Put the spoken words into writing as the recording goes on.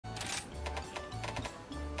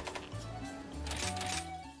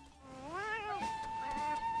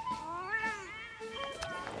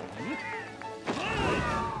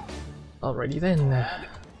Alrighty then.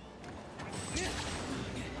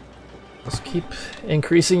 Let's keep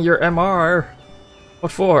increasing your MR.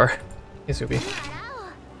 What for? Hey, Soupy.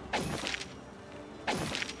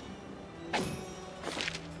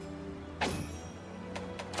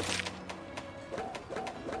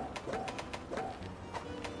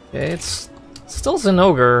 Okay, it's still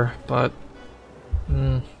Zinogre, but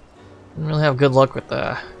didn't really have good luck with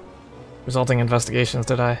the resulting investigations,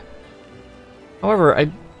 did I? However, I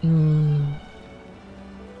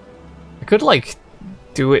could like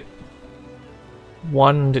do it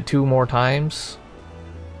 1 to 2 more times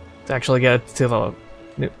to actually get to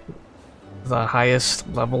the highest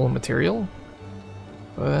level of material,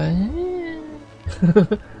 but I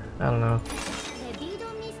don't know.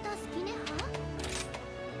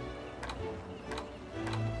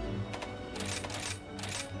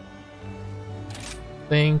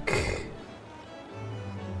 Think,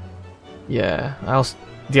 yeah,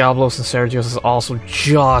 Diablos and Sergios is also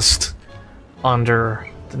just under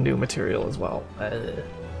the new material as well.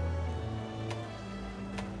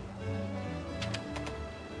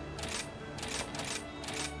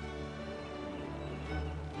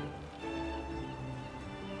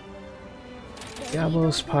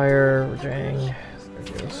 Diablos, Pyre, Rajang,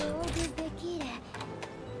 Sergios.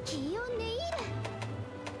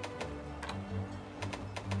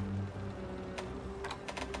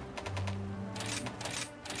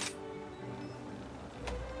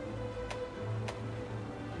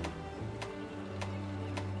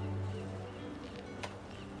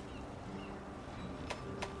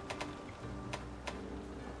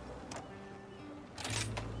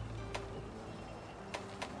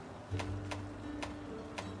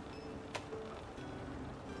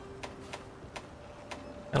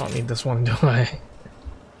 I don't need this one, do I?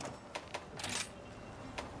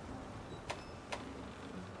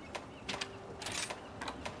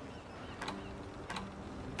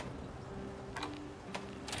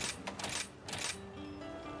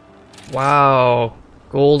 Wow,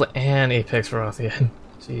 gold and Apex Rothian.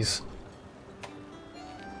 Jeez.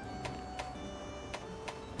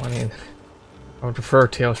 I mean, I would prefer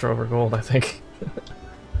Teostra over gold, I think.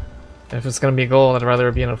 If it's gonna be gold, I'd rather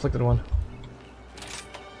it be an afflicted one.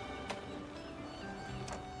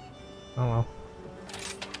 Oh well.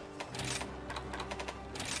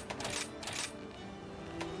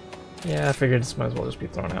 Yeah, I figured this might as well just be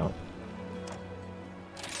thrown out.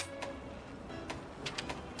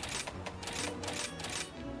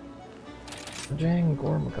 Jang,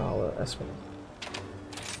 Gore, Magala, Espen.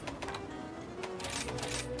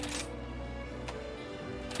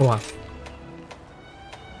 Come on.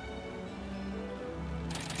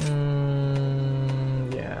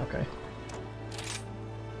 Yeah, okay.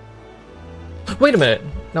 Wait a minute!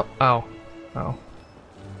 No, ow. Oh.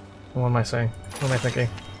 What am I saying? What am I thinking?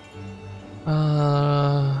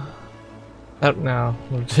 Oh, no.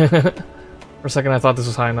 For a second I thought this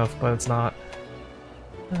was high enough, but it's not.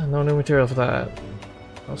 No new material for that.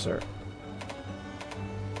 Oh, sir.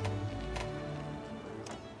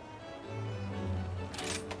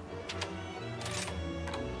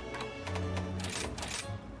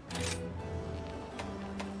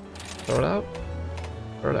 Throw it out.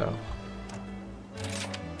 Throw it out.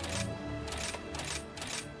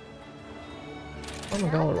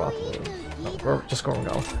 Gormagala or Rothwood? No, just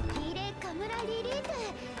Gormagala.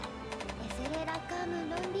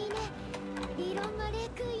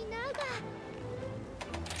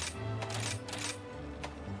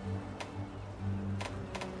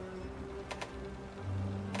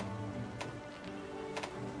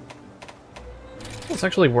 It's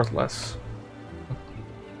actually worth less.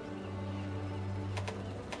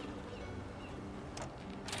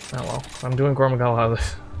 Oh well, I'm doing Gormagala.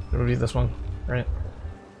 It would be this one, right?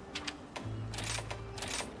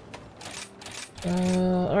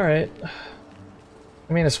 Alright.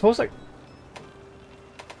 I mean, I suppose like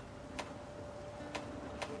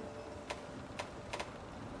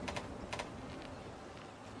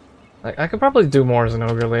I could probably do more as an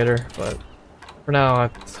ogre later, but for now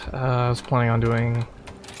I was planning on doing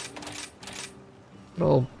a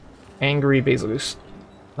little angry Bazelgeuse.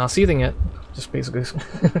 Not seething it, just Bazelgeuse.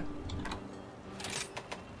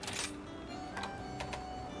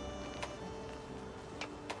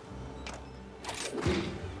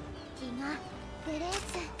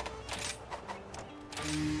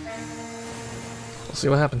 We'll see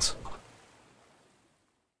what happens.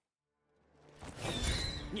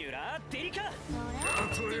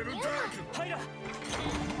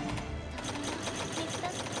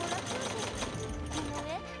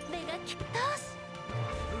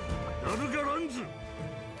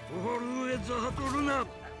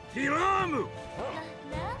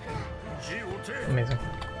 Amazing.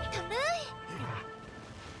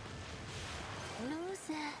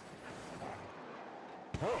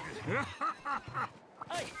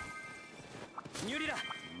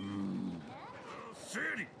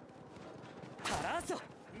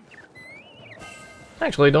 I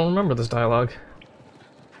actually don't remember this dialogue.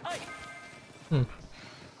 Hmm.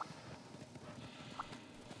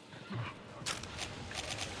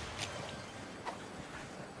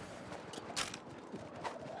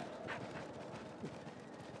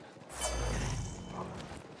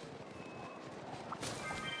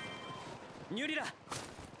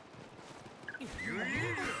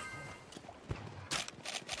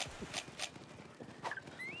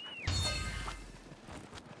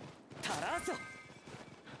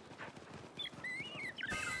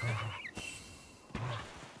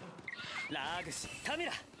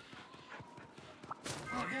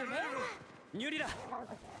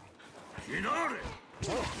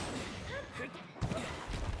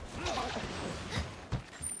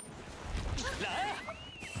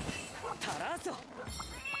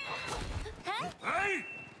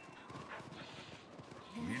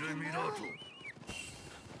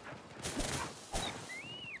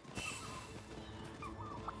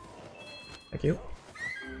 Thank you.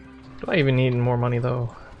 Do I even need more money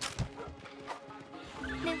though?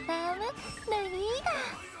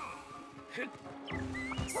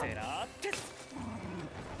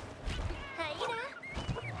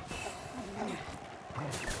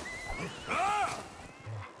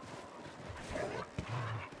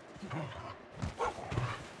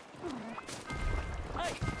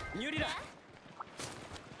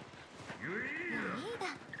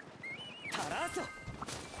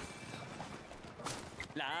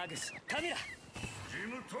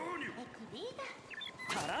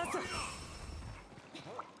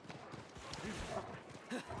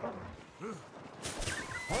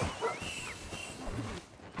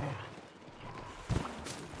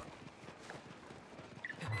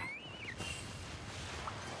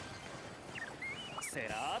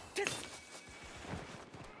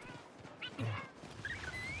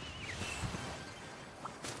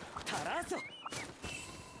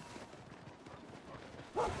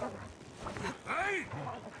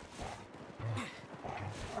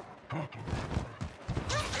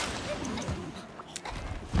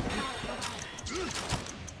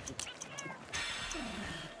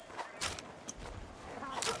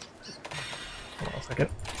 Hold on a second.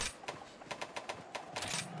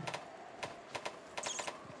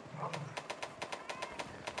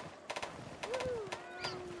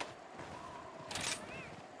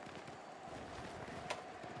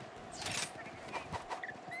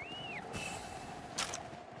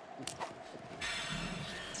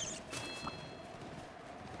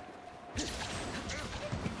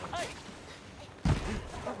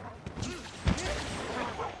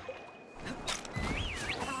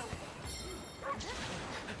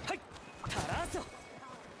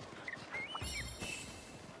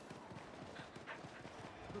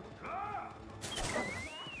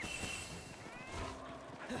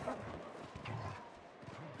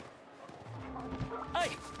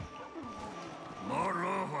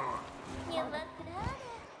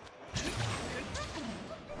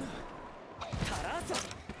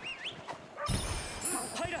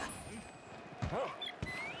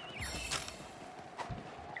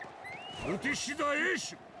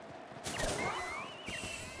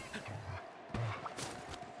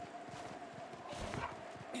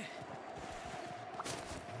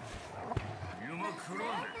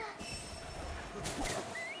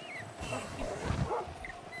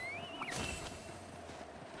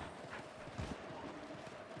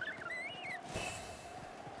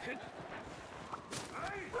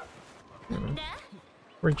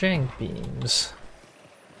 Rajang beams.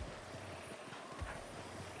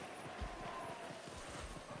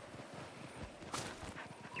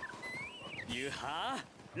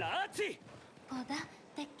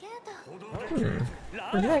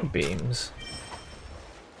 Rajang beams.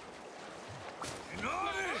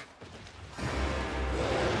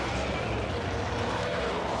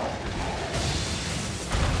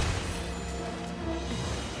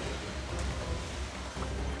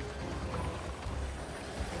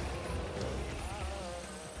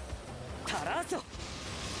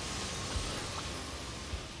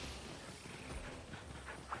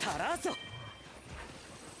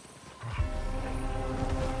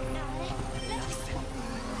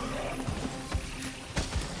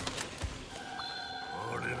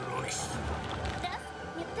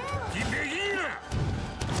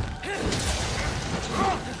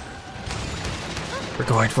 We're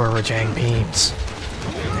going for Rajang beams.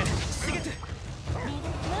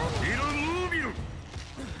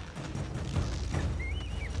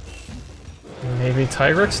 Maybe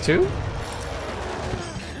Tigrex too?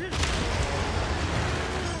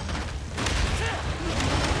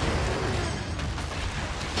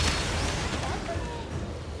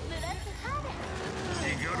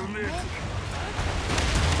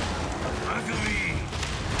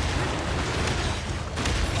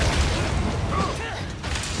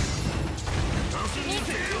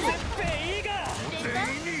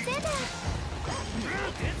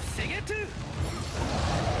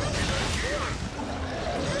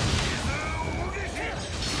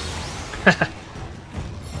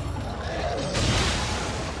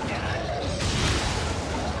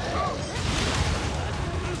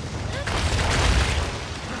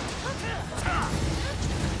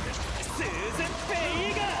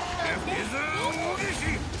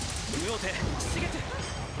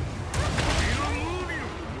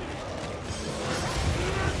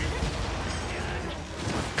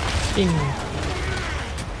 Ding.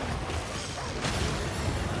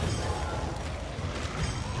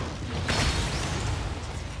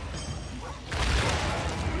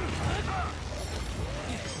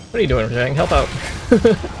 What are you doing, Jang? Help out.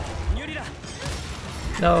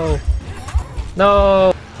 No.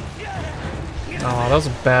 No! Oh, that was a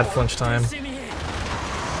bad flinch time.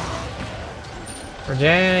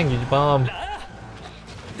 Jang, you bomb.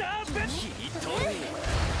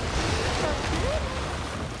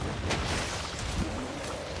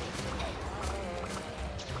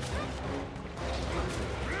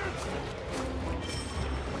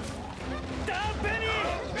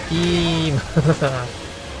 Team.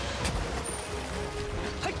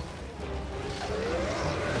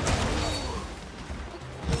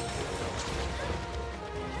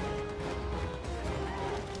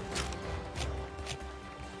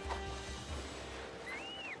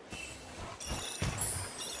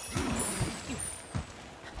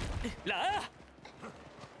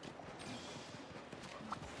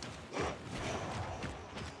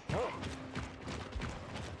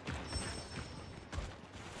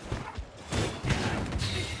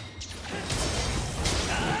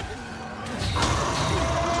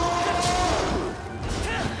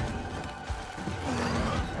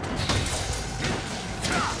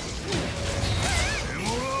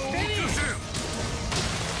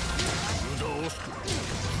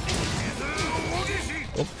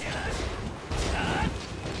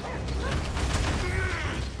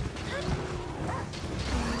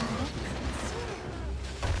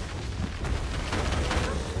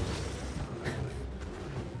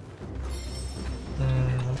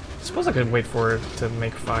 I suppose I could wait for it to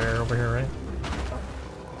make fire over here, right?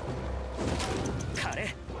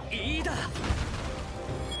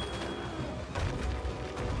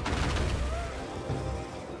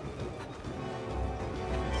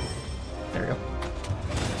 There we go.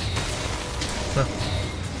 Huh.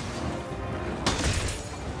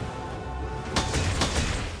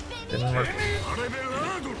 Didn't work.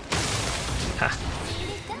 Ha.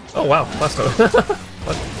 Oh wow, Blasto.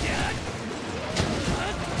 What?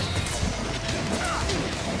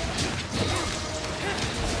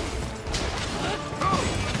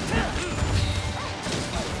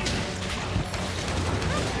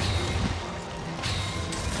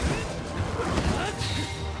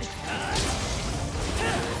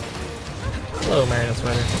 Hello, Marion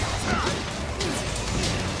Sweater.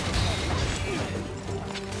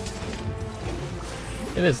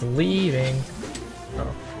 It is leaving.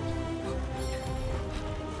 Oh.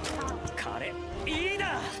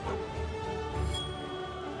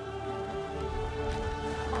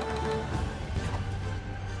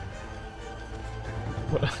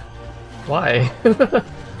 What? Why?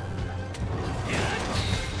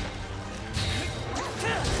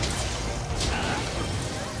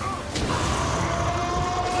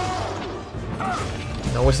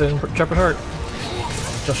 No wasted Intrepid Heart.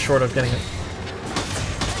 Just short of getting it.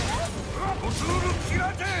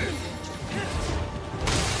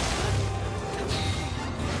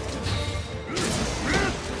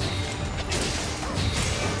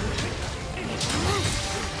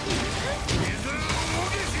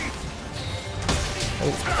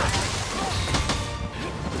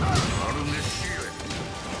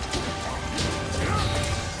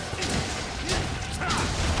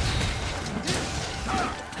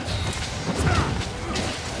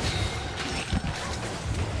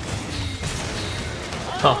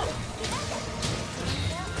 Huh.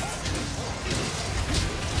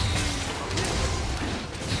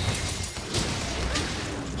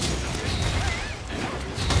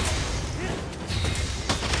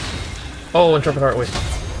 Oh, Intrepid Heart, wait.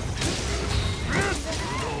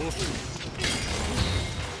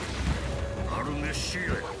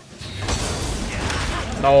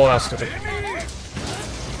 Oh, that's stupid.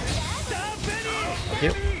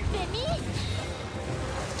 Thank you.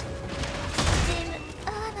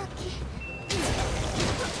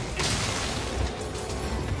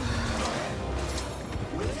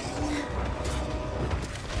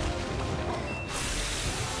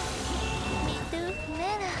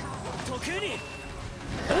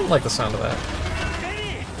 I didn't like the sound of that.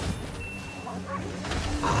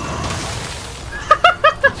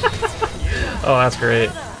 Oh, that's great.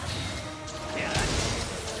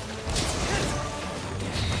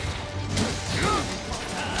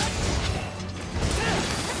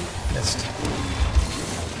 Missed.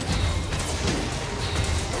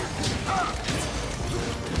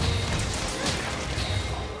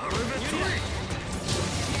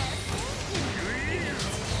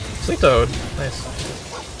 Sleep Toad. Nice.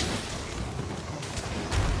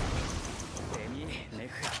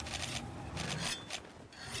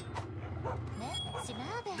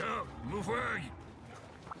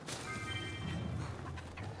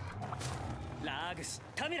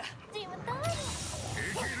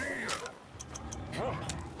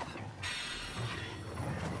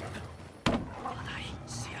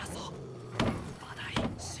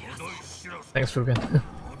 Thanks, Fugen.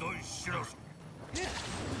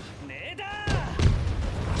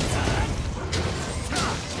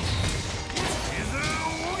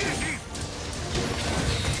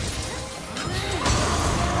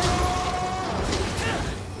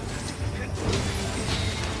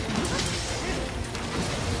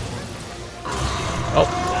 Oh,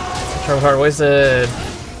 charm card wasted.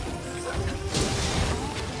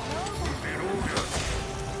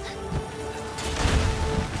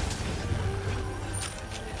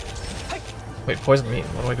 Wait, poison meat.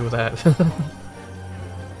 What do I do with that?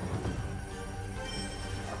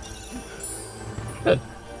 Good.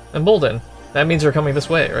 Embolden. That means you're coming this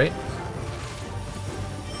way, right?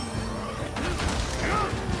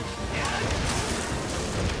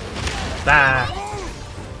 Ah!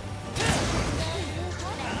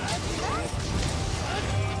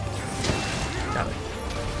 Got it.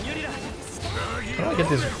 How do I get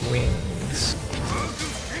these wings?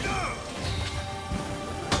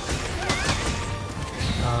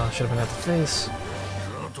 Should have been at the face.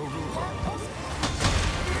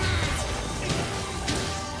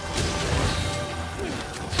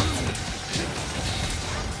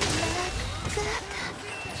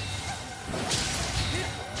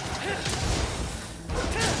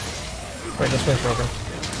 Wait, this wing's broken.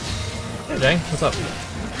 Hey, Jang, what's up?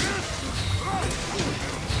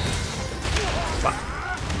 Wow.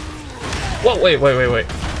 Whoa, wait.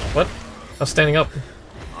 What? I was standing up.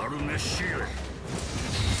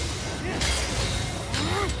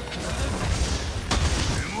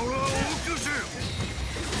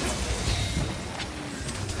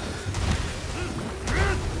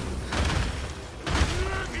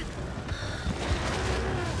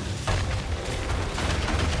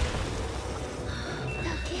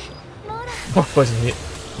 Oh, poison meat.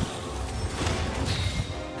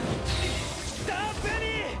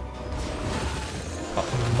 Oh,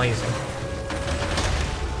 amazing.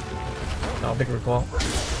 Oh, big recoil.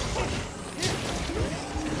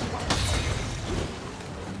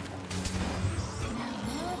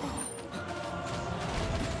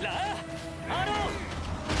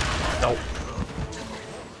 Nope.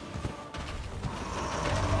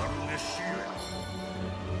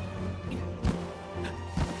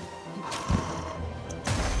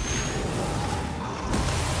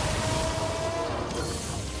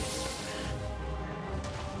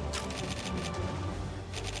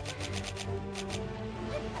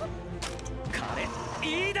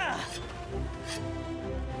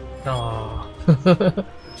 Oh.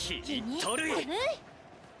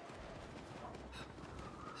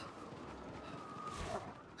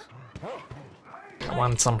 I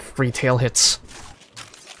want some free tail hits.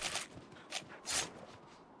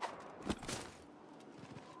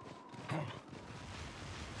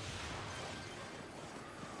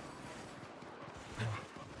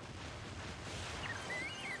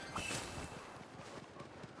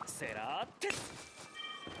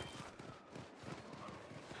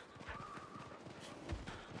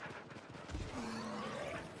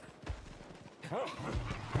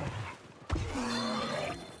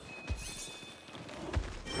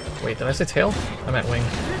 Wait, did I say tail? I meant wing.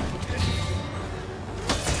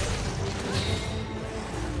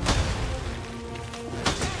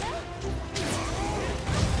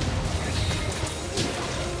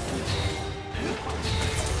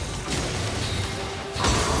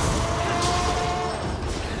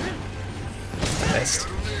 Missed.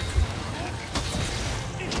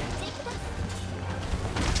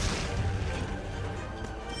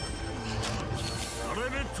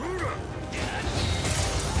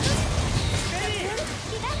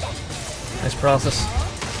 Nice process.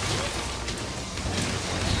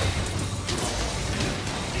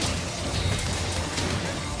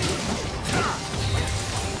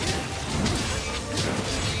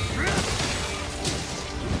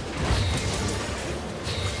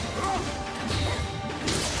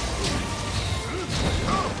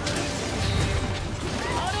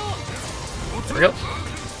 There we go.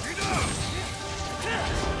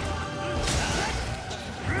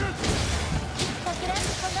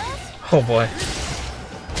 Oh boy.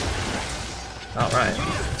 Alright.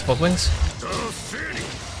 It's both wings.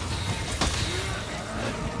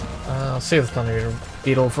 I'll save the Thunder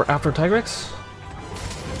Beetle for after Tigrex.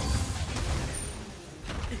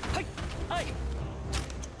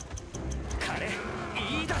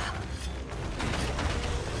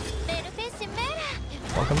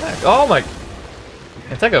 Welcome back. Oh my!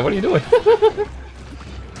 Anteka, what are you doing?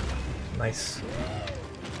 Nice.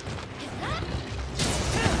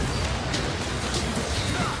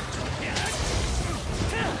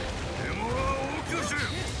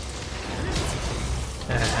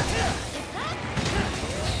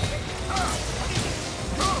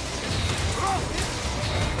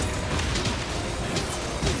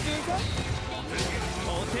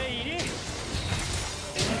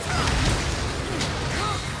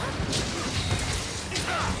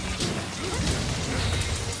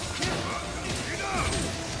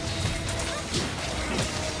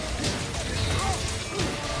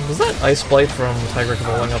 Was that Ice Blight from Tigrex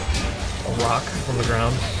rolling up a rock from the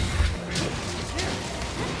ground?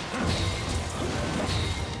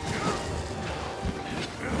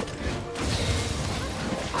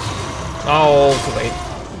 Oh, too late.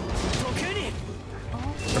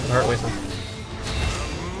 Rip the heart wasted.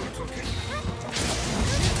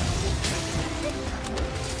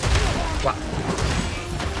 Wow.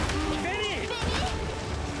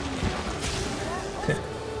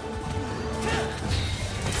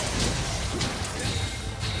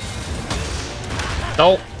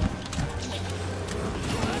 No.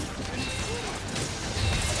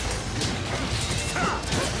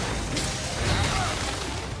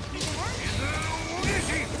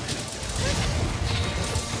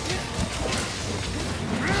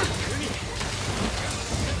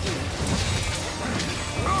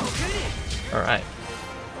 Alright.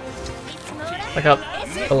 I got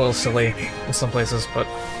a little silly in some places, but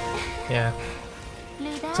yeah,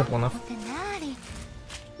 simple enough.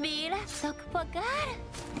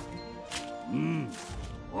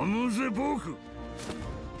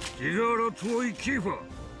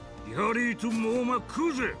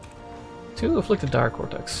 Two Afflicted Dire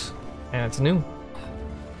Cortex, and it's new.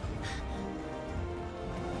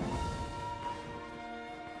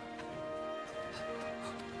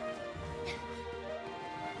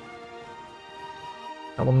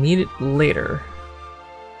 I will need it later.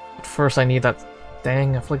 But first I need that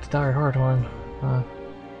dang Afflicted Dire Hardhorn.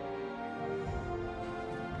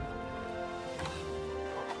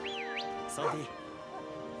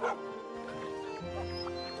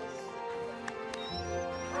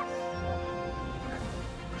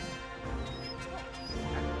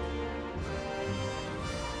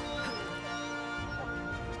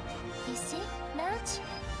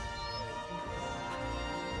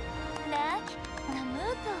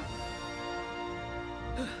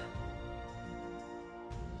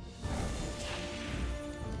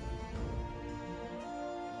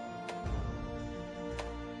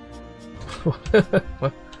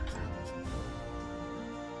 What?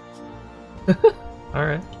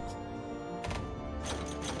 Alright.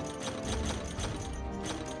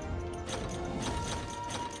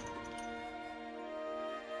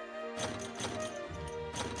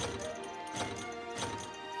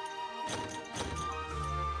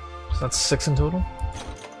 So that's 6 in total? I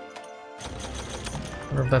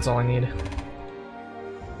wonder if that's all I need.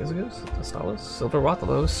 Bazelgeuse, Testalos, Silver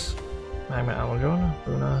Rathalos, Magma Alagona,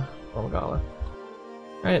 Luna, Omegala.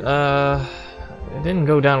 Alright, it didn't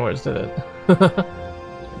go downwards, did it? It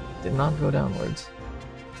did not go downwards.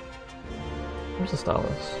 Where's the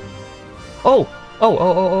Stalos? Oh!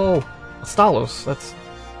 Oh! Stalos,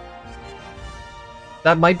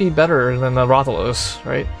 that might be better than the Rathalos,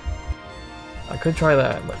 right? I could try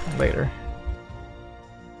that, but later.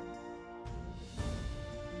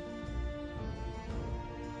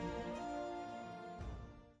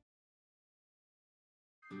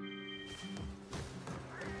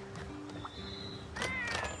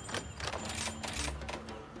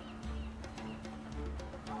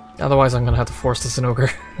 Otherwise, I'm gonna have to force the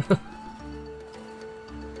Zinogre.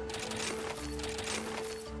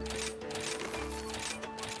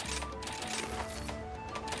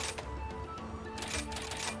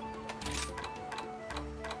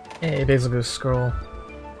 Hey, Bazelgeuse scroll.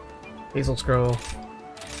 Basil scroll.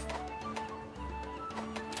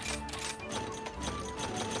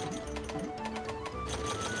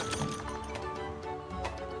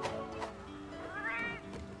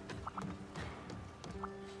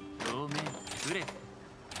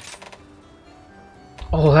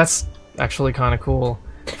 Oh, that's actually kind of cool.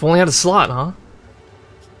 If only had a slot, huh?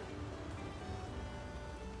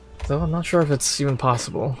 Though I'm not sure if it's even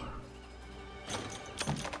possible.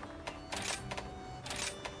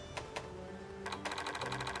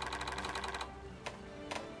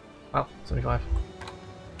 Wow, 75.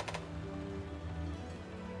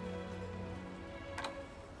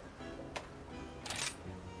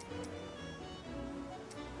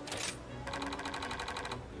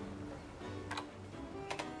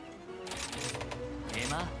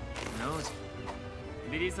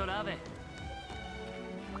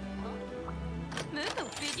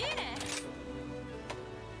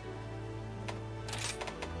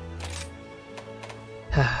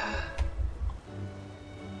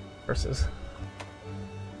 Curses.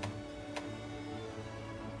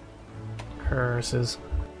 Curses.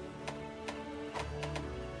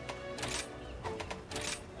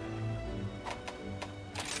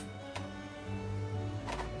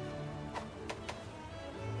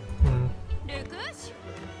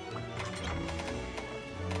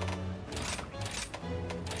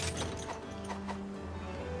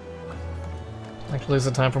 Actually, is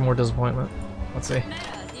it time for more disappointment? Let's see.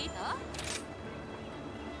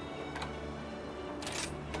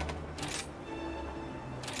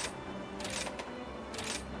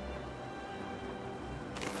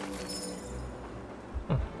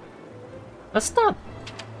 That's not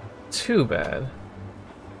too bad.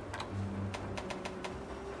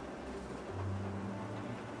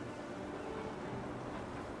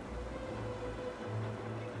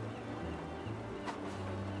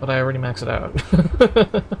 But I already maxed it out.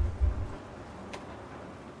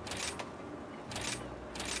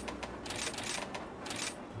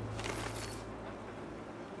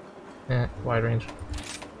 Wide range.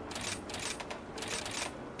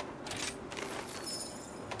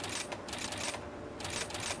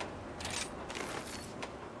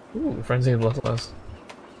 Ooh, Frenzy and Bloodlust.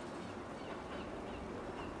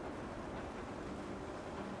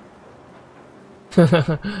 Kind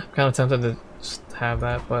of tempted to just have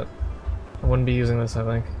that, but I wouldn't be using this, I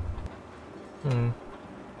think.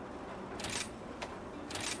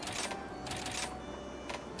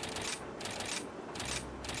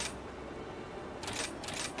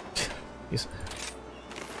 Jeez.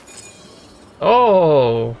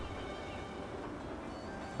 Oh!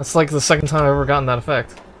 That's like the second time I've ever gotten that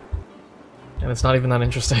effect. And it's not even that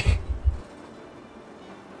interesting.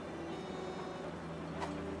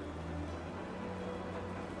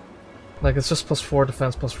 Like, it's just +4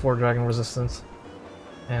 defense, +4 dragon resistance,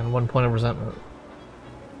 and 1 point of resentment.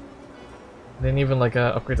 They didn't even, like,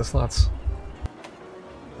 upgrade the slots.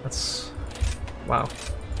 That's... wow.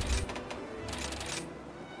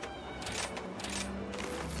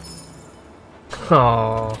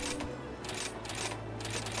 Aww.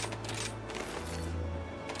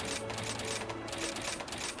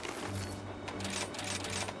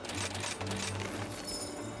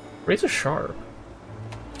 Razor sharp.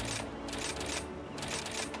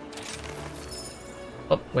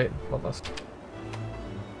 Oh, wait, bloodlust.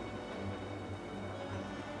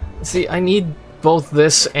 See, I need both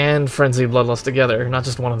this and Frenzy Bloodlust together, not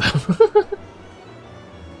just one of them.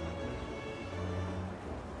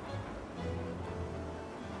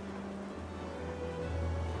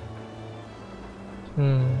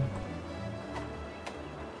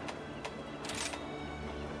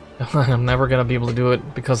 I'm never gonna be able to do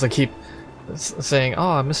it because I keep saying,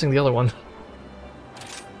 oh, I'm missing the other one.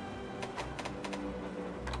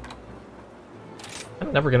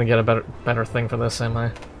 I'm never gonna get a better thing for this, am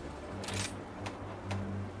I?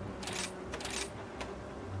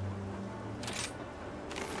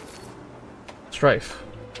 Strife.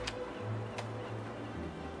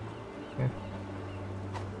 Okay.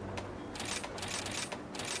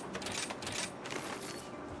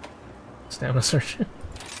 Stamina search.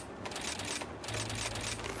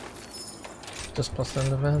 Just +10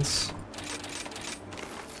 defense.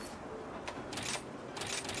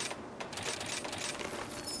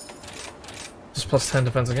 Just +10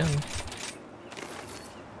 defense again.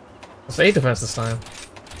 +8 defense this time.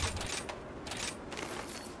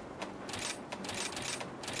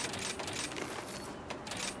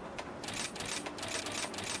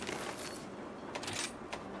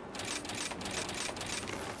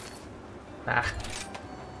 Ah.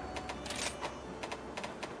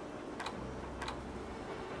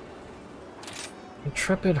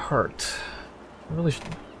 Intrepid Heart. I really should...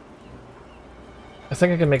 I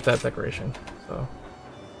think I can make that decoration, so...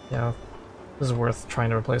 Yeah, this is worth trying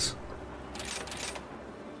to replace.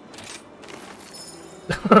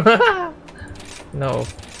 No.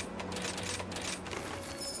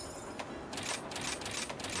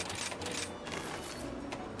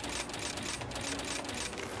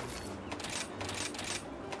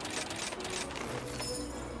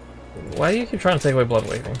 Why do you keep trying to take away Blood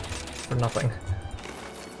Waving? For nothing.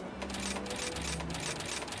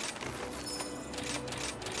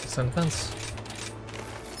 Send fence.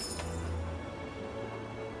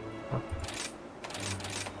 Oh.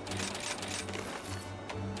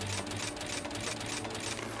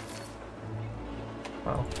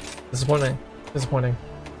 Wow. Disappointing. Disappointing.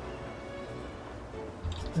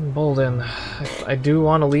 Embolden. I do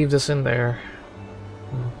want to leave this in there.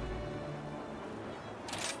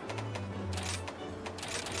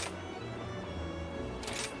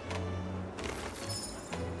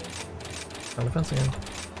 On the fence again.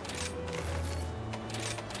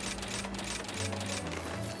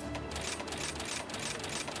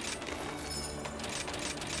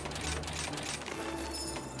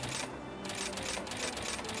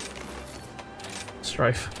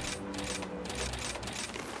 Strife.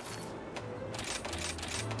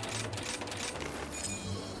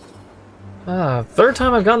 Third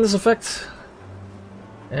time I've gotten this effect,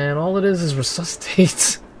 and all it is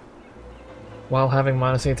resuscitate while having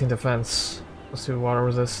minus 18 defense, plus 2 water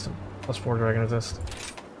resist, plus 4 dragon resist.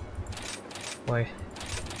 Play.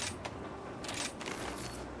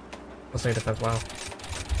 Plus 8 defense, wow.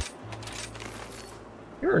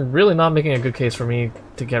 You're really not making a good case for me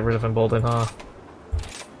to get rid of Embolden, huh?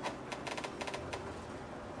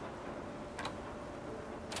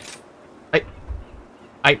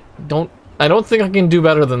 I don't think I can do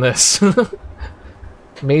better than this.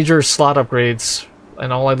 Major slot upgrades,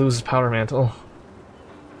 and all I lose is Powder Mantle.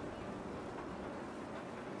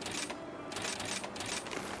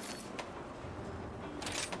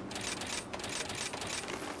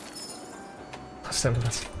 Plus 10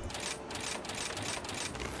 defense.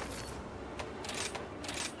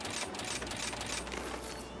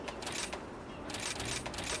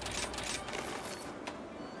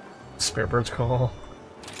 Spare Bird's Call.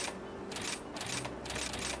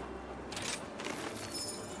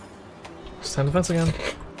 Just 10 defense again.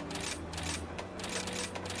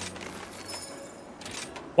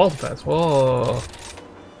 Wall defense, whoa!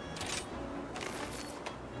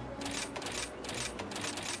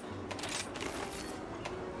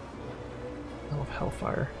 I love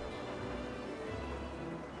Hellfire.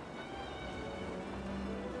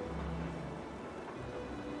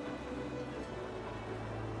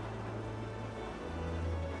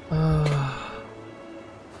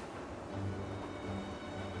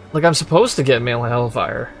 Like, I'm supposed to get Male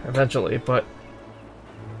Hellfire eventually, but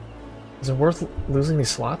is it worth losing these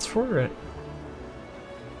slots for it?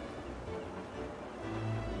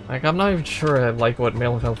 Like, I'm not even sure I like what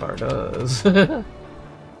Male Hellfire does. Yeah.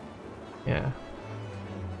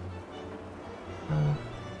 I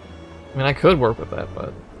mean, I could work with that,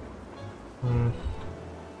 but... I'm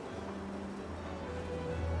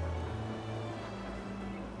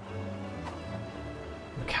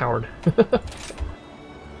a coward.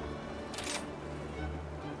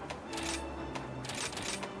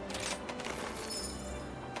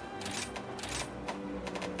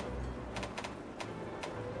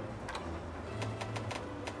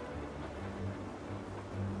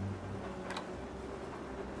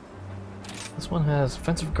 This one has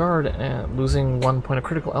offensive guard and losing 1 point of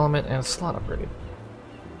critical element and a slot upgrade.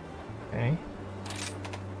 Okay.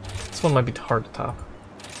 This one might be hard to top.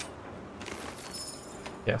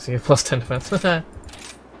 Yeah, so you have plus 10 defense. 10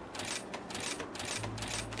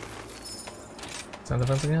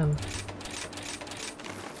 defense again.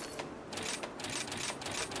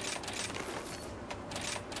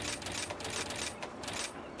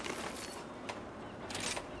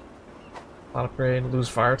 Slot upgrade, lose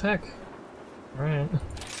fire attack. Alright.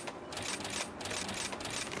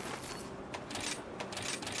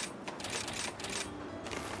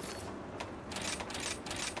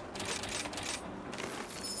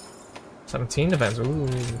 $17 defense, ooh.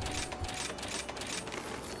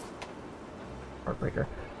 Heartbreaker.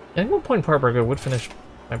 At one point Heartbreaker would finish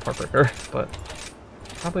my Heartbreaker, but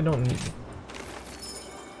probably don't need...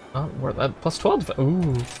 Not worth that. Plus 12 defense,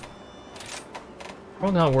 ooh.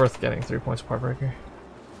 Probably not worth getting 3 points of Heartbreaker.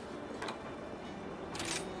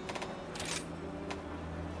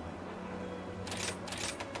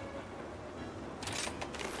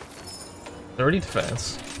 30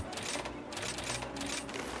 defense.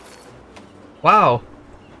 Wow.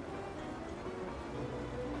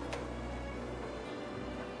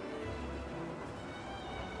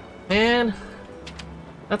 man!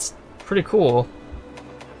 That's pretty cool.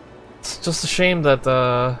 It's just a shame that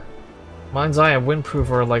Mind's Eye and Windproof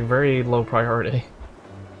are like very low priority.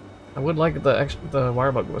 I would like the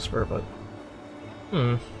Wirebug Whisper, but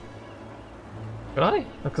could I?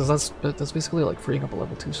 Because that's basically like freeing up a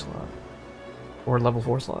level 2 slot or level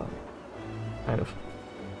 4 slot, kind of.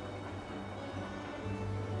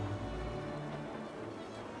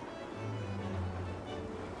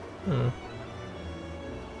 I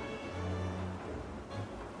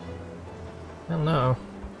don't know.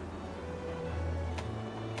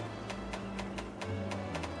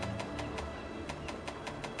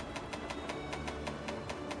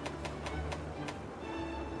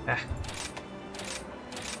 Ah.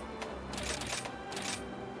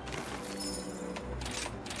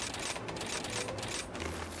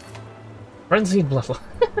 Frenzied Bloodlust.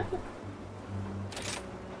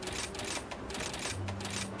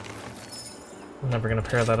 I'm never gonna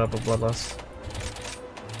pair that up with Bloodlust.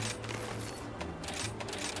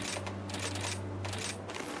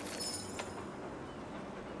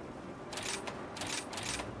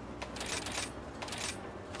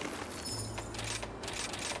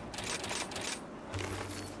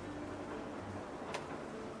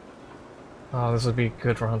 Oh, this would be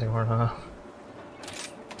good for Hunting Horn, huh?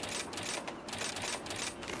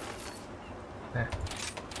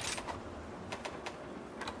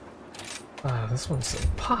 Ah, this one's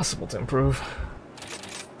impossible to improve.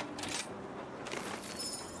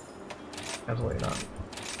 Absolutely not.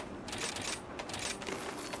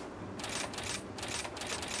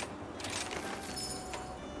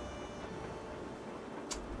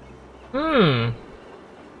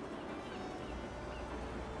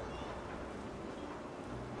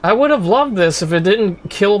 I would have loved this if it didn't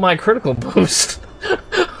kill my critical boost.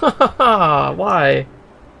 Why?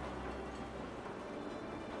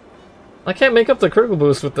 I can't make up the critical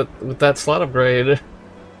boost with that slot upgrade.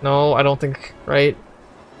 No, I don't think, right?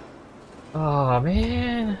 Oh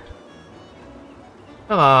man.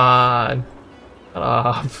 Come on. Shut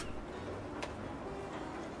up.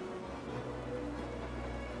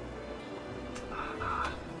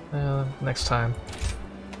 Next time.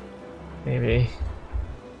 Maybe.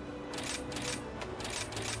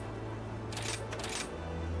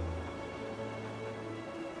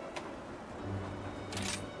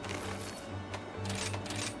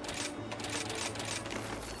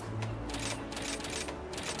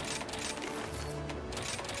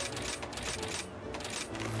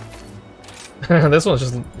 This one's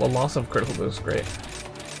just a loss of critical boost, great.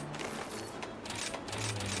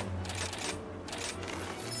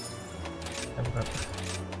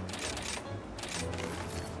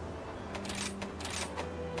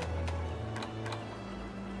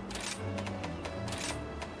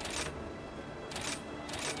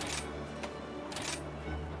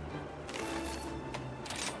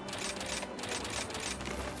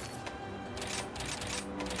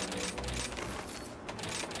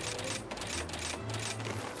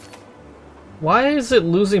 Why is it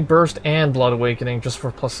losing Burst and Blood Awakening just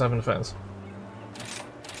for +7 defense?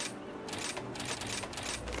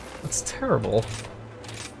 That's terrible.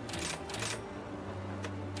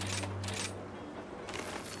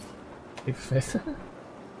 Fifth.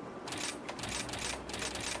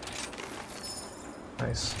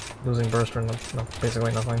 Nice. Losing Burst for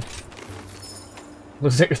basically nothing.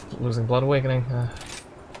 Losing Blood Awakening.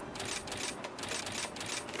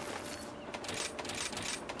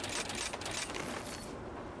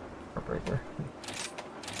 Heartbreaker.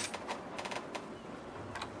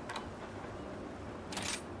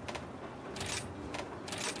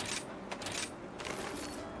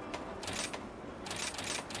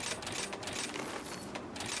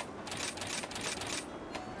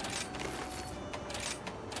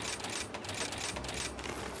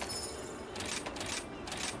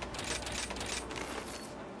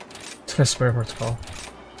 Spare Bird's Call.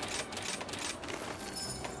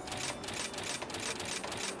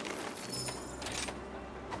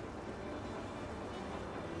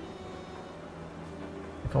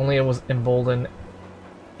 If only it was Embolden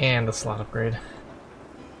and a slot upgrade.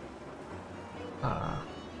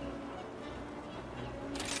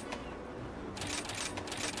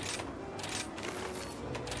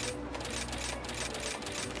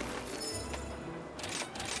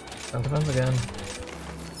 Defense again.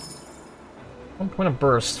 1 point of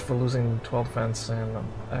burst for losing 12 defense, and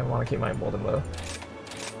I want to keep my Embolden low.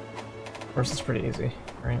 Burst is pretty easy,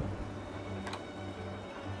 right?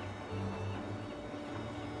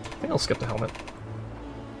 I think I'll skip the helmet.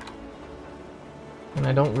 And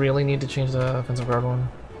I don't really need to change the offensive guard one.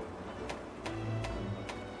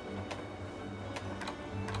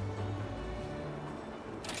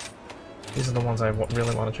 These are the ones I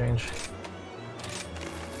really want to change.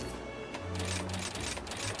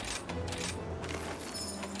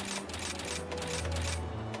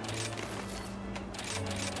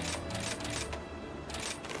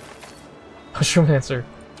 Mushroom answer.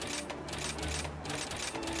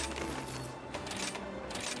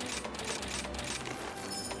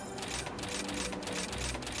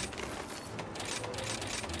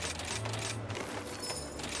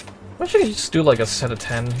 Why don't you just do like a set of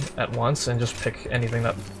 10 at once and just pick anything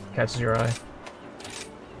that catches your eye?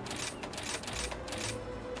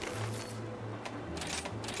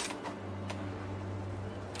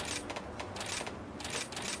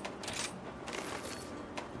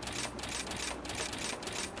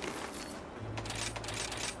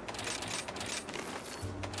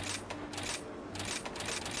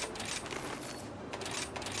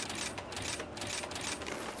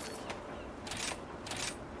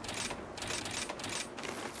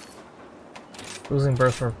 Losing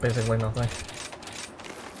burst for basically nothing.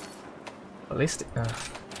 At least,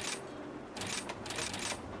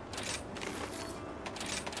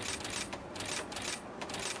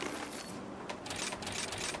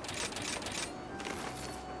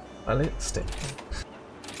 ballistic.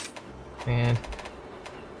 And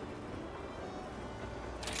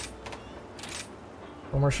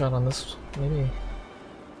one more shot on this, maybe.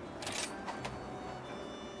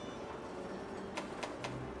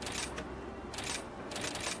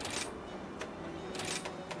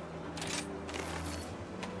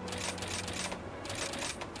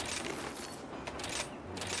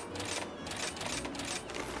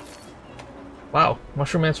 Wow,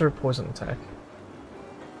 Mushroom Answer, poison attack.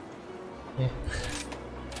 Yeah.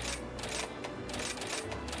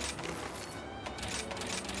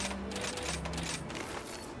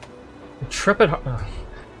 Intrepid Heart.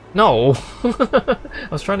 No! I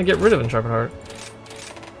was trying to get rid of Intrepid Heart.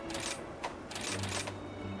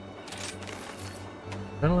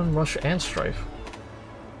 Adrenaline Rush and Strife.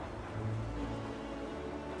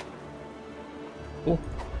 Cool.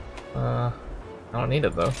 I don't need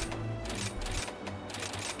it though.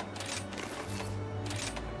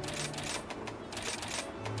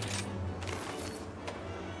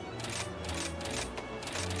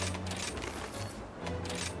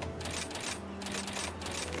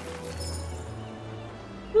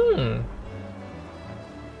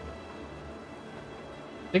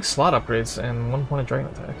 Big slot upgrades and 1 point of dragon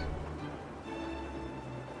attack.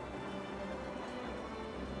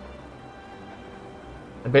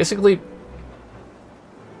 I'd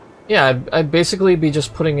basically be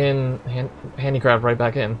just putting in handicraft right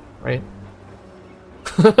back in, right?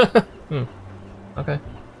 Okay.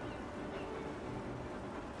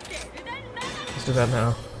 Let's do that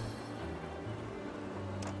now.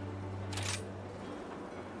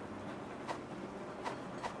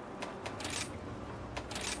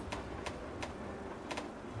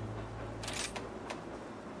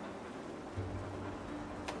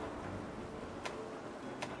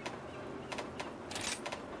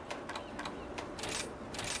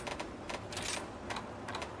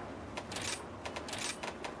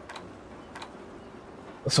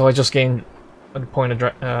 So I just gained a point of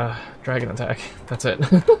dragon attack. That's it.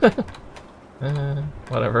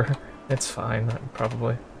 Whatever. It's fine,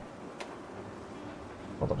 probably.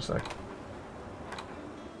 Hold up a sec.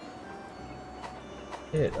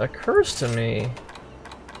 It occurs to me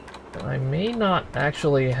that I may not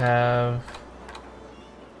actually have...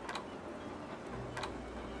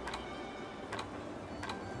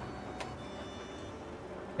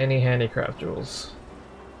 any handicraft jewels.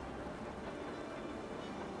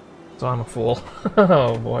 So I'm a fool.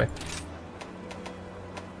 Oh boy.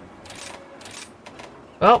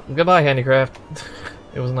 Well, goodbye, handicraft.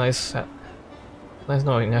 It was nice. Nice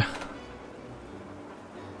knowing you.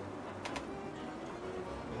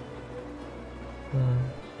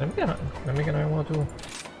 Let me get I want to.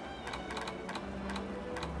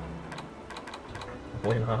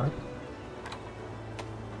 Hopefully not.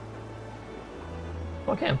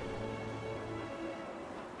 Oh, I can.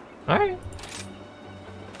 Alright.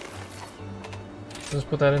 Just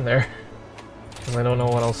put that in there. Because I don't know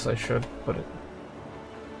what else I should put it.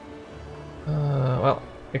 Well,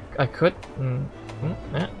 I could.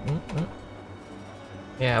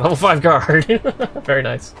 Yeah, level 5 guard. Very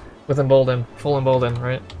nice. With embolden. Full embolden,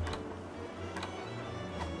 right?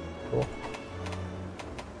 Cool.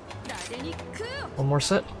 One more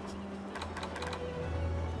set.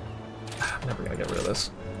 I'm never gonna get rid of this.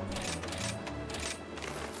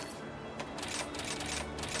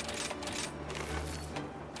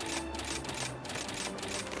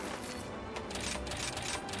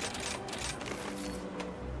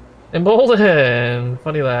 Embolden!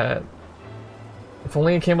 Funny that. If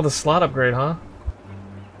only it came with a slot upgrade, huh?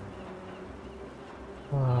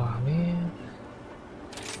 Oh, man.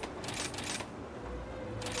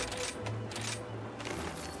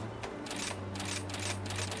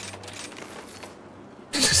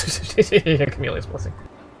 Chameleon's blessing.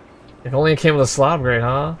 If only it came with a slot upgrade,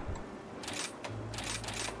 huh?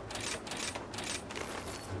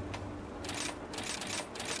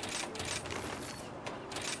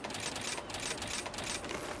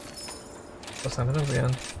 What's that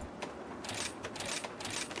again?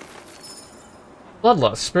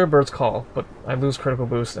 Bloodlust, Spirit Bird's Call, but I lose critical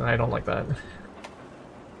boost and I don't like that.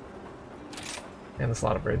 And the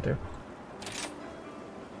slot upgrade too.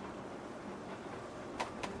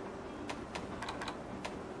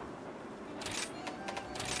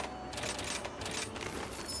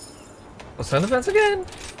 Send defense again!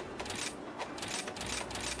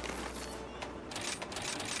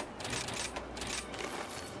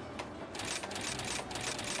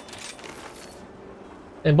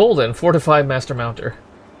 Embolden, Fortified Master Mounter.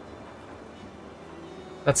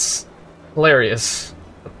 That's hilarious.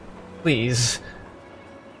 Please.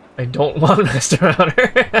 I don't want Master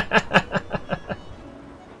Mounter.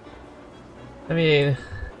 I mean...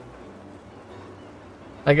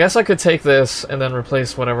 I guess I could take this and then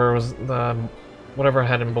replace whatever was the whatever I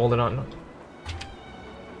had emboldened on.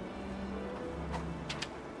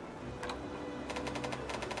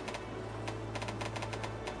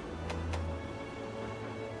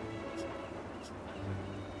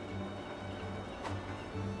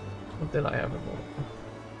 What did I have emboldened?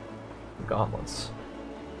 Gauntlets.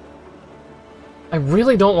 I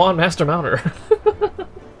really don't want Master Mounter.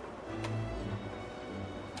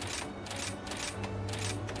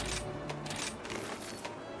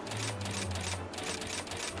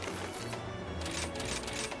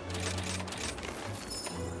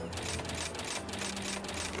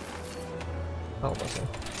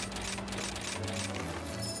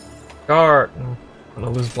 Guard! I'm gonna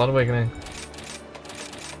lose Blood Awakening.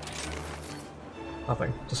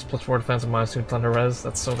 Nothing. Just plus 4 defense and -2 Thunder Res.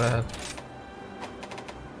 That's so bad.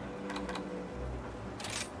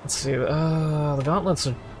 Let's see. The gauntlets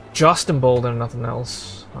are just emboldened, nothing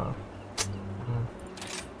else. Huh.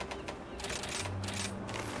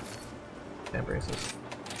 Damn braces.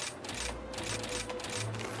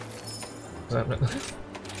 Resentment.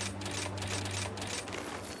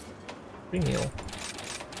 Meal.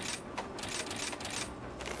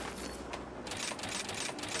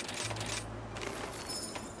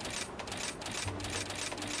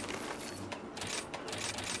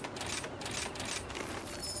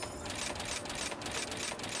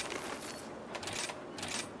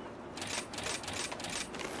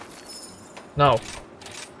 No.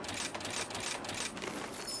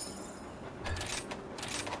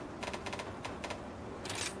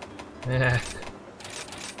 Yeah.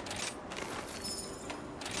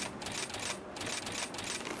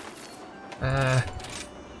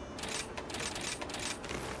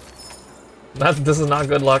 This is not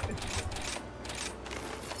good luck.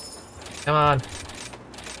 Come on.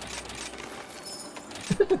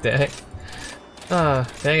 Dang.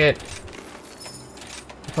 Dang it.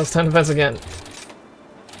 Plus 10 defense again.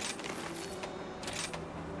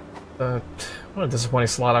 What a disappointing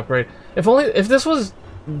slot upgrade. If this was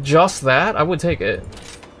just that, I would take it.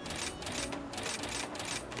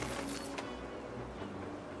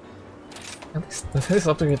 At least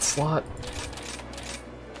upgrade slot.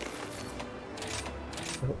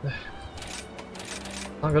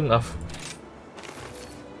 Not good enough.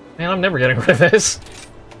 Man, I'm never getting rid of this.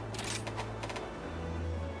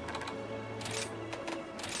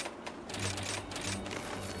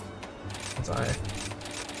 That's alright.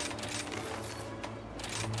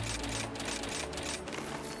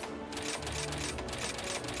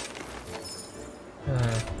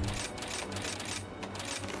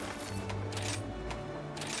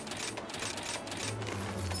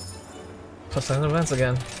 Plus 10 events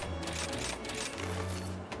again.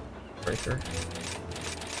 Breaker.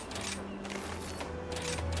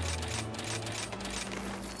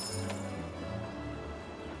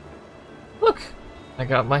 Look! I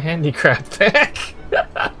got my handicraft back!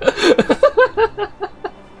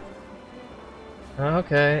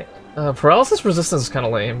 Okay. Paralysis resistance is kind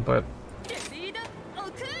of lame, but...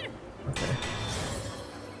 Okay.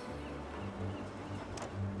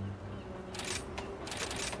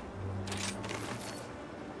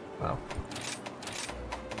 Wow.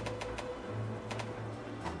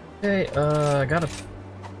 Okay, I gotta...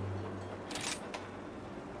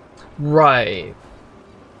 Right.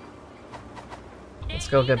 Let's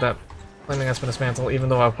go get that Flaming Espinous Mantle, even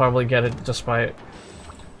though I'll probably get it just by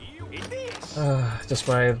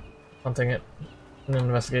hunting it. An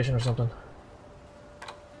investigation or something.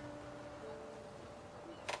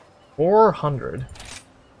 400.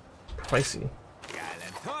 Pricey.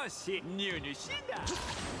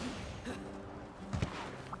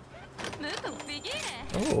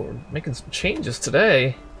 Oh, making some changes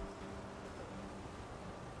today.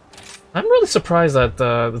 I'm really surprised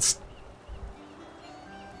that it's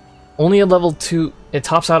only a level 2. It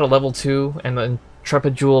tops out at level 2, and the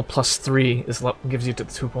Intrepid Jewel +3 is gives you to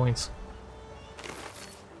 2 points.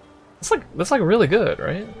 That's like really good,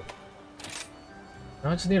 right? Now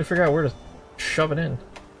I just need to figure out where to shove it in.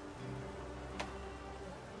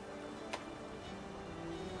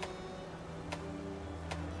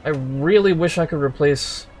 I really wish I could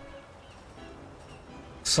replace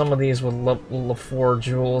some of these with level 4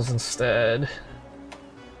 jewels instead.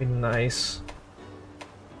 Be nice.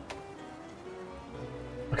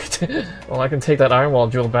 Okay, well, I can take that Iron Wall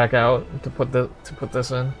jewel back out to put this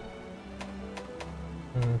in.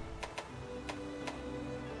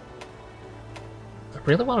 I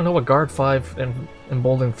really want to know what Guard 5 and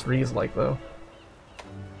Emboldened 3 is like, though.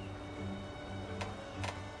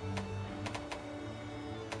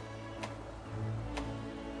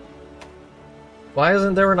 Why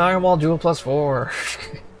isn't there an Iron Wall Jewel +4?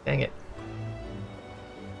 Dang it.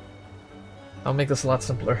 I'll make this a lot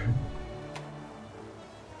simpler.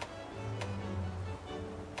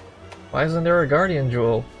 Why isn't there a Guardian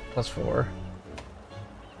Jewel +4?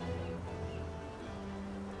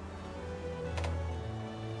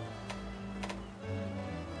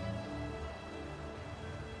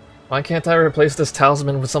 Why can't I replace this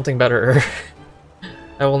talisman with something better?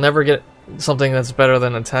 I will never get something that's better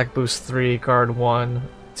than Attack Boost 3, Guard 1,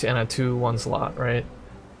 and a 2/1 slot, right?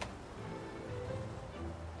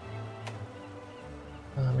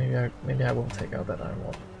 Maybe I will take out that Iron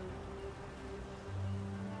Wall.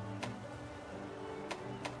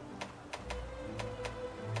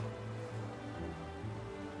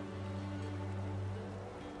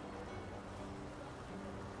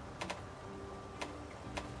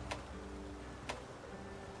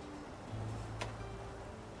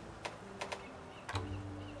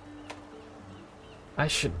 I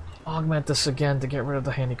should augment this again to get rid of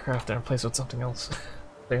the handicraft and replace it with something else.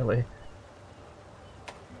 Clearly.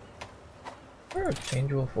 Where a chain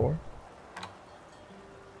jewel for?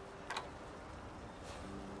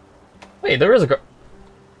 Wait, there is a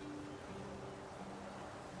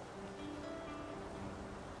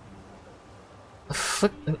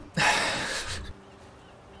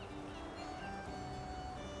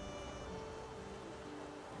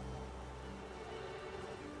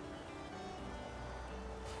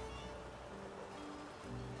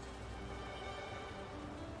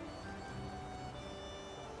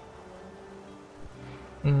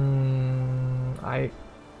I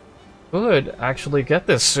could actually get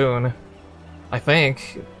this soon. I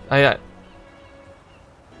think. There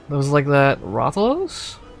was like that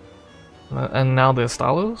Rathalos? And now the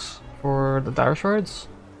Stalos for the Dire Shards?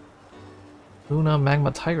 Luna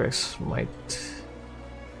Magma Tigris might...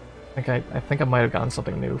 I think I might have gotten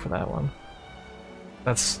something new for that one.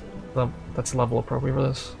 That's level appropriate for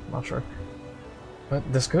this. I'm not sure.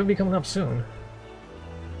 But this could be coming up soon.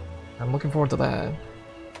 I'm looking forward to that.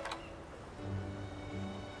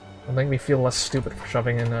 It'll make me feel less stupid for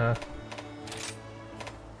shoving in, for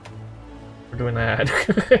doing that.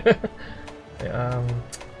 Yeah,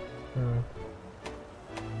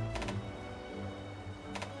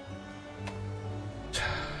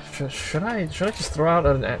 Should I just throw out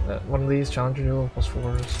one of these Challenger Jewel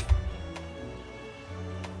 +4s?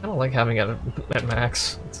 I don't like having it at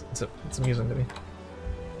max. It's amusing to me.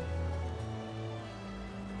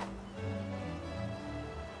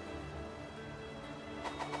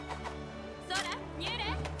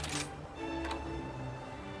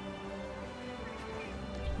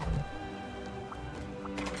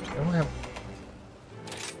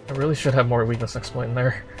 I really should have more weakness exploit in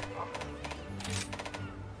there.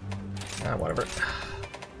 Ah, whatever.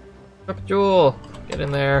 Up Jewel! Get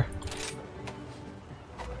in there.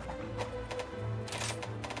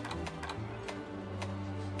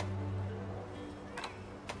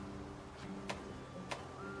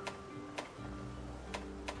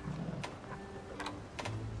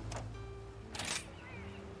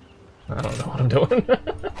 I don't know what I'm doing.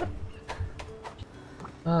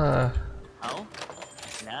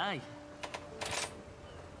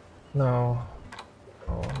 No.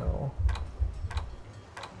 Oh no.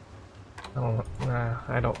 I don't. Nah,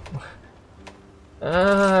 I don't.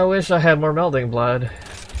 I wish I had more melding blood.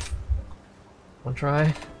 Wanna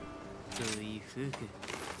try?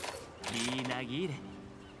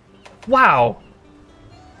 Wow!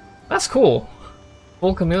 That's cool!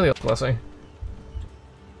 Full Camellia blessing.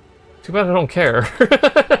 Too bad I don't care.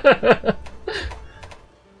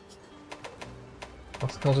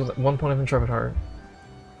 Also comes with 1 point of Intrepid Heart.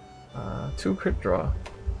 2 crit draw.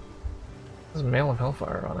 There's Mail of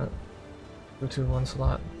Hellfire on it. 2/1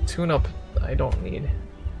 slot. Tune-up I don't need.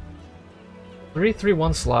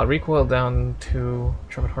 3/1 slot. Recoil down to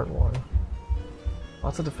Intrepid Heart 1.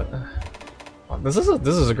 Lots of defense. This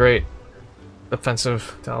is a great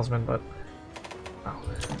defensive talisman, but wow.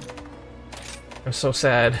 I'm so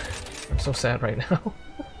sad. I'm so sad right now.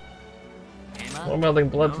 More melting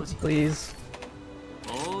blood, please.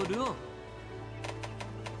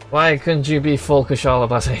 Why couldn't you be full Kushala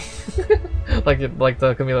blessing? like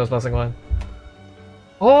the Camilo's blessing one.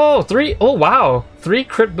 Oh, 3! Oh wow! 3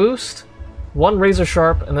 crit boost, 1 razor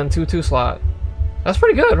sharp, and then 2/2 slot. That's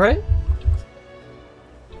pretty good, right?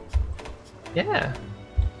 Yeah.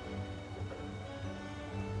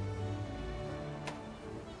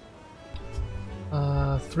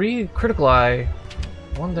 Three critical eye,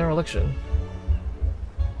 1 dereliction.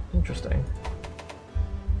 Interesting.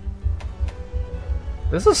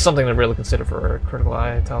 This is something to really consider for a critical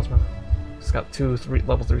eye talisman. It's got 2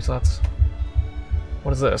 level 3 slots.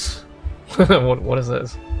 What is this? what is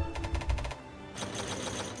this?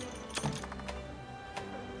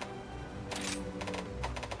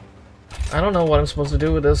 I don't know what I'm supposed to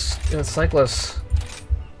do with this cyclist.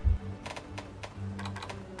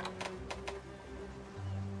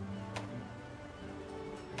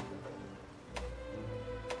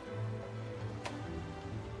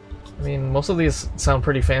 I mean, most of these sound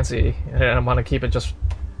pretty fancy, and I want to keep it just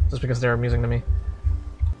because they're amusing to me.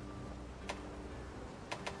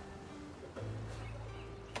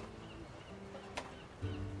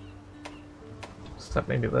 Except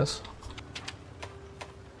maybe this.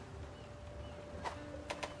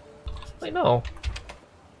 Wait, no.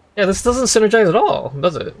 Yeah, this doesn't synergize at all,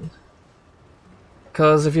 does it?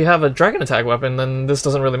 Because if you have a dragon attack weapon, then this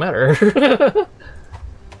doesn't really matter.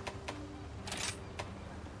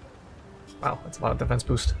 Wow, that's a lot of defense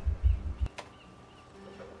boost.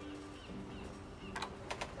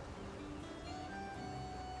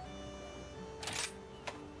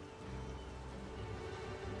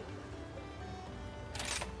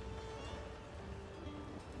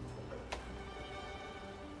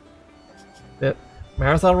 That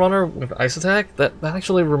marathon runner with ice attack, that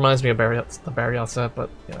actually reminds me of the Barriot set, but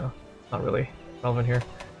you know, not really relevant here.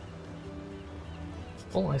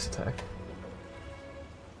 Full ice attack.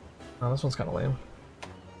 Oh, this one's kind of lame.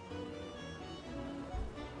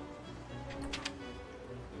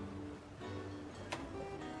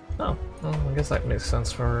 Oh, well, I guess that makes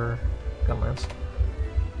sense for Gunlance.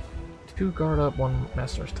 2 guard up, 1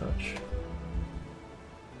 Master's Touch.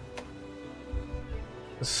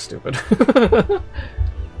 This is stupid.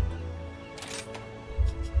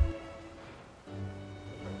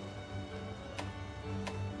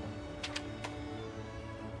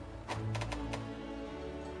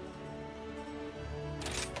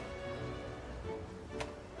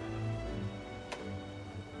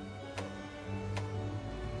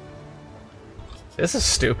 This is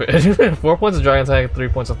stupid. 4 points of Dragon Attack, 3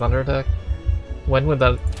 points of Thunder Attack. When would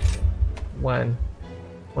that... When?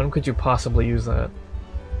 When could you possibly use that?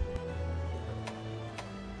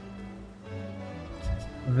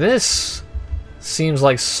 This seems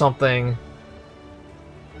like something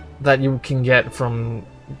that you can get from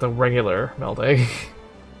the regular Meld Egg.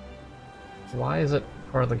 Why is it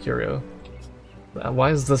part of the Curio?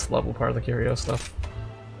 Why is this level part of the Curio stuff?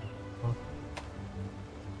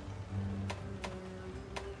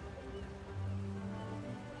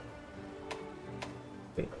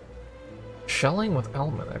 Shelling with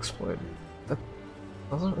Element Exploit. That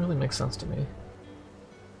doesn't really make sense to me.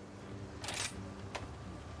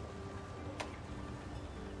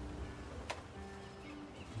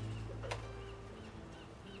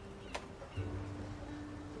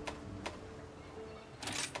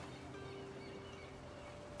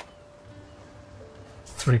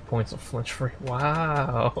 Three points of flinch free.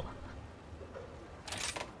 Wow. What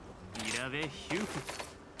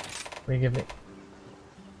do you give me?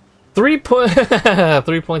 3 points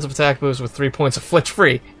of attack boost with 3 points of flinch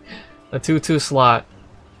free. A 2/2 slot.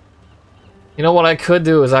 You know what I could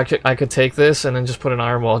do is I could take this and then just put an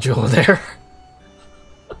Iron Wall Jewel in there.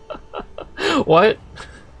 What?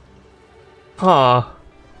 Huh.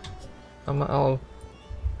 I'll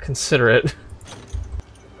consider it.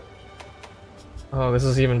 Oh, this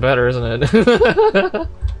is even better, isn't it?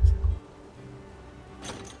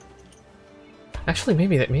 Actually,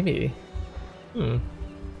 maybe.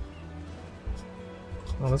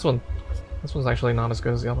 Oh, this one's actually not as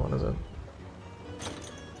good as the other one, is it?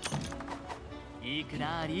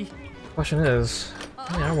 Question is,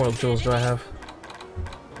 How many world jewels do I have?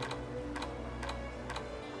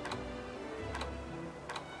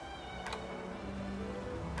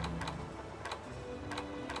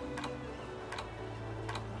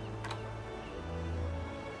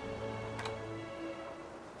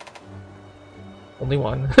 Only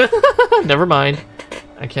one. Never mind.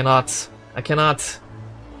 I cannot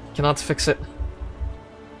fix it.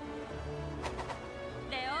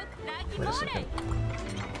 Wait a second.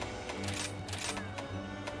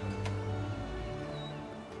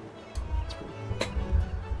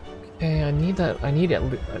 Okay, I need that. I need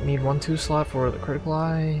 1/2 slot for the critical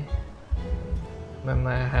eye. And then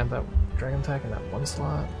I had that dragon attack in that 1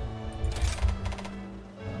 slot.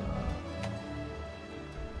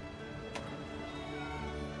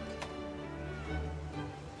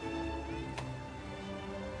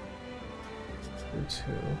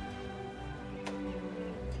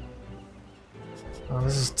 Oh,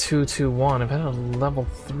 this is 2/2/1. If I had a level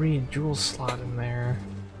 3 jewel slot in there.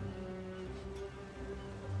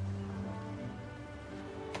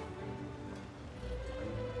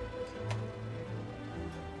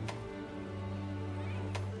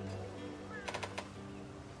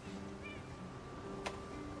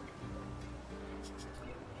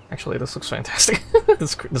 Actually, this looks fantastic.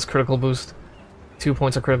 this critical boost. 2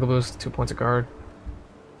 points of critical boost, 2 points of guard.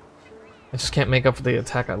 I just can't make up for the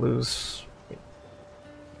attack I lose.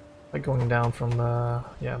 Like going down from the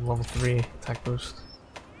level 3 attack boost.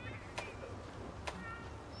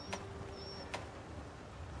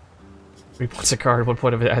 Three points of guard, 1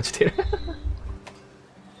 point of agitator.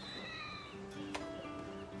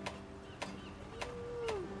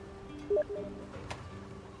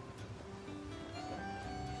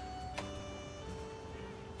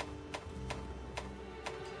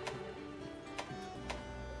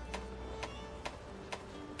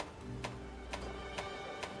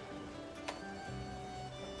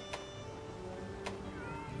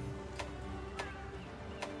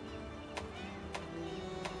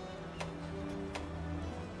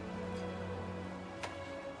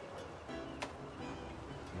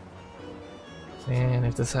 Man,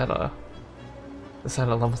 if this had a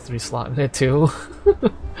level 3 slot in it too,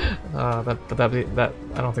 I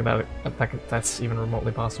don't think that's even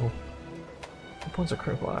remotely possible. 2 points of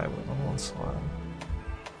critical eye with level 1 slot.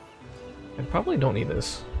 I probably don't need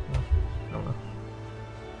this. I don't know.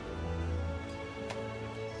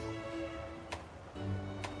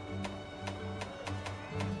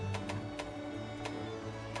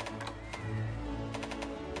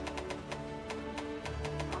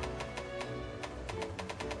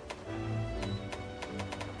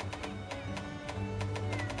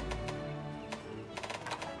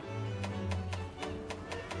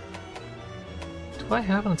 Do I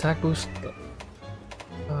have an attack boost?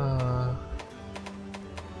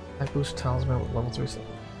 Attack boost talisman with level 3 stuff.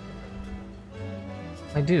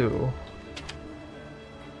 I do.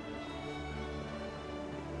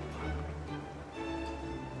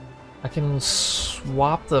 I can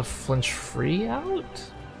swap the flinch free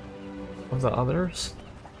out of the others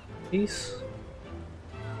piece.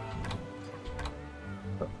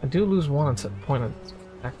 But I do lose 1 point of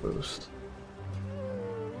attack boost.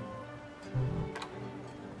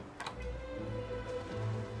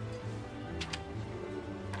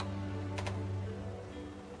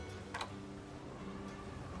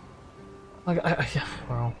 Like, yeah,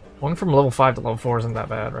 well, going from level 5 to level 4 isn't that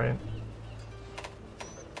bad, right?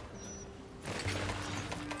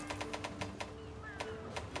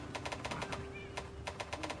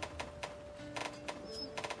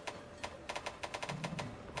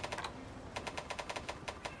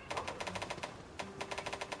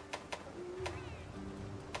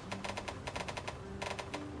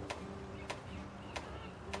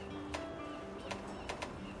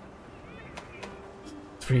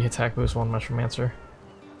 Three attack boost, 1 Mushroom-mancer.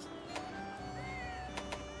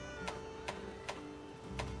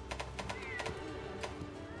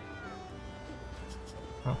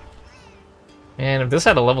 Oh. And if this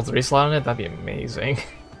had a level 3 slot in it, that'd be amazing.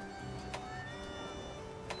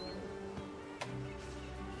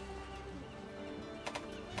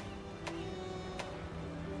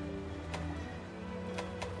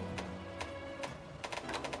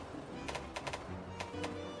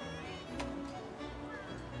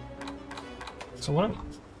 So what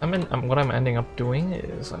I'm ending up doing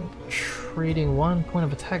is I'm trading 1 point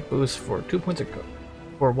of attack boost for 2 points of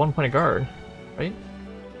for 1 point of guard, right?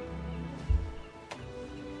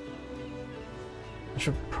 I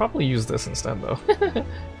should probably use this instead though.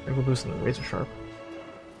 Critical boost in the razor sharp.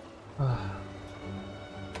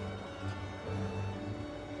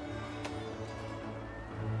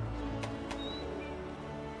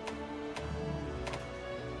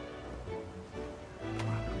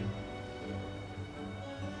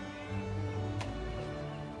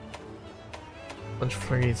 Flinch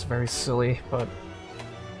free is very silly, but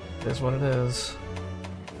it is what it is.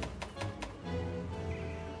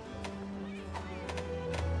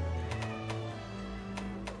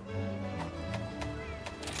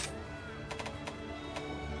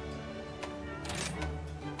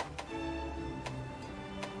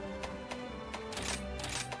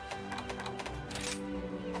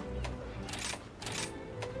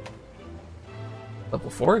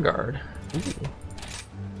 Level 4 guard. Ooh.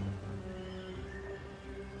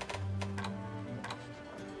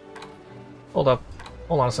 Hold up.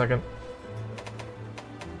 Hold on a second.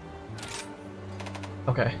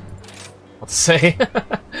 Okay. What to say?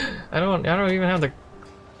 I don't even have the...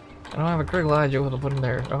 I don't have a critical edge able to put in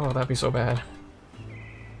there. Oh, that'd be so bad.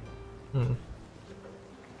 Hmm.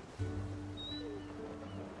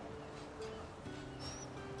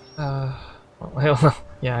 Well, I don't know.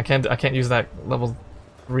 Yeah, I can't use that level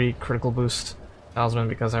 3 critical boost talisman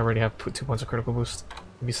because I already have 2 points of critical boost.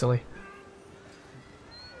 It'd be silly.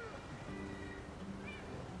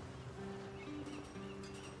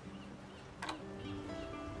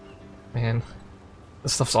 Man,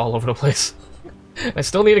 this stuff's all over the place. I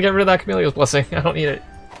still need to get rid of that Camellia's Blessing. I don't need it.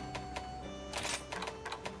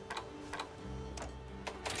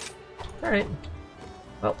 Alright.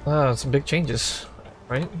 Well, some big changes,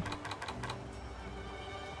 right?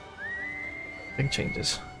 Big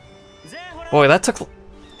changes. Boy, that took...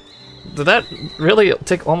 Did that really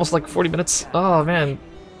take almost like 40 minutes? Oh, man.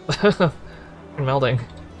 Melding.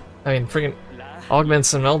 I mean, freaking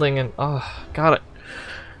augments and melding and... Oh, got it.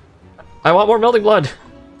 I want more melding blood!